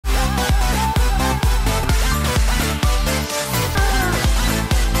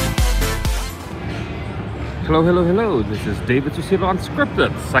Hello, hello, hello. This is David Susilo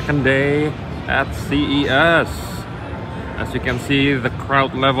Unscripted, second day at CES. As you can see, the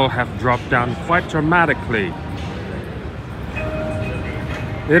crowd level have dropped down quite dramatically.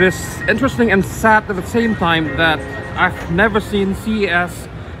 It is interesting and sad at the same time that I've never seen CES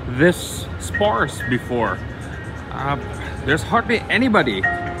this sparse before. There's hardly anybody,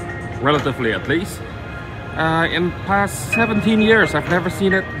 relatively at least. In past 17 years, I've never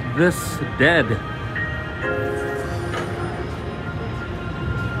seen it this dead.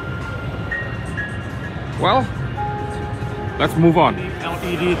 Well, let's move on.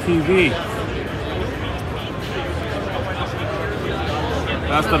 LED TV.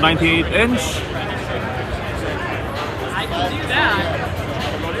 That's the 98-inch. I can do that.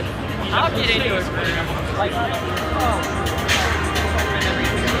 I'll get into it.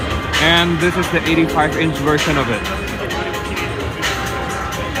 And this is the 85-inch version of it.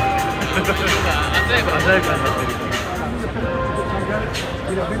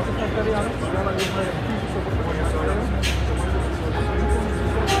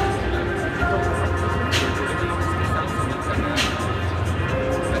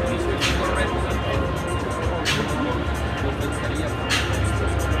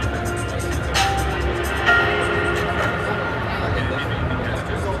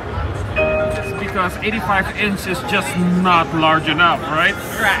 Because 85-inch is just not large enough, right?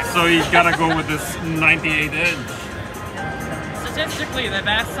 Correct. So you gotta go with this 98-inch. Statistically, the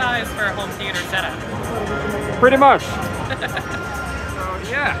best size for a home theater setup. Pretty much.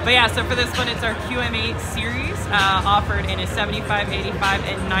 Yeah. But yeah, so for this one, it's our QM8 series, offered in a 75, 85,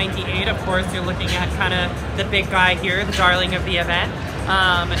 and 98. Of course, you're looking at kind of the big guy here, the darling of the event.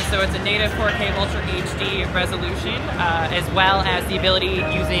 So it's a native 4K Ultra HD resolution, as well as the ability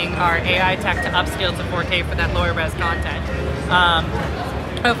using our AI tech to upscale to 4K for that lower res content.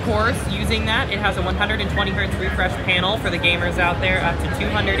 Of course, using that, it has a 120 Hz refresh panel for the gamers out there, up to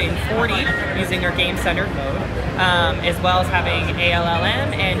 240 using our game-centered mode, as well as having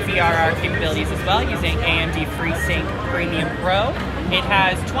ALLM and VRR capabilities as well, using AMD FreeSync Premium Pro. It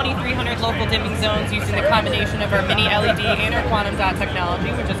has 2300 local dimming zones using the combination of our mini-LED and our quantum dot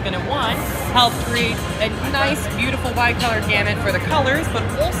technology, which is going to, one, help create a nice, beautiful wide color gamut for the colors, but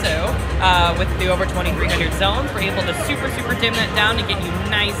also with the over 2300 zones, we're able to super dim that down to get you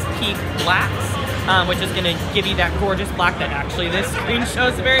nice peak blacks, which is going to give you that gorgeous black that actually this screen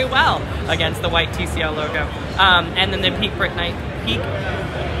shows very well against the white TCL logo. And then the peak night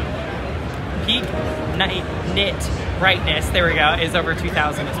nit brightness, there we go, is over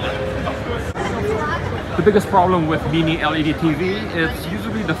 2000 as well. The biggest problem with mini LED TV is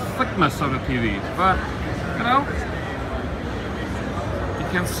usually the thickness of the TV, but you know, you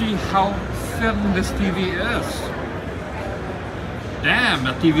can see how thin this TV is. Damn,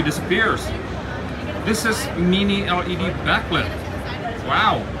 the TV disappears. This is mini LED backlit.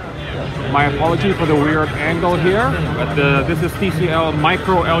 Wow. My apology for the weird angle here, but this is TCL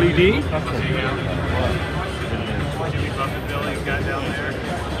microLED.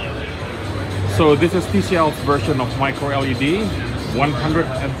 So this is TCL's version of microLED,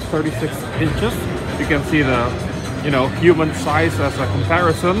 136 inches. You can see the, human size as a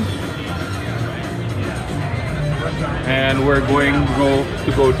comparison. And we're going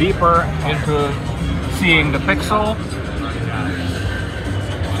to go deeper into seeing the pixel.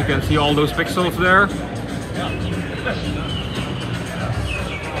 You can see all those pixels there.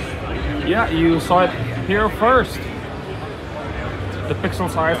 Yeah, you saw it here first. The pixel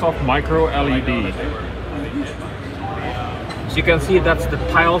size of micro LED. So you can see that's the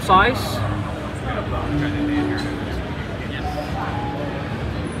tile size.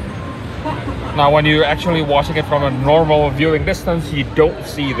 Now when you're actually watching it from a normal viewing distance, you don't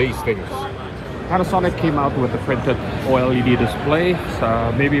see these things. Panasonic came out with the printed OLED display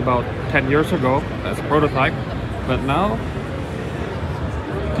maybe about 10 years ago as a prototype, but now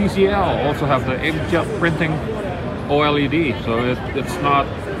TCL also have the inkjet printing OLED, so it's not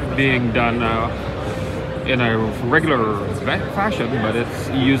being done in a regular fashion, but it's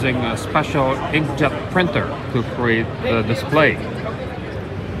using a special inkjet printer to create the display.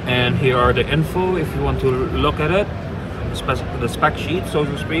 And here are the info if you want to look at it, the spec sheet, so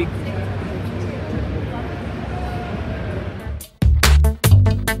to speak.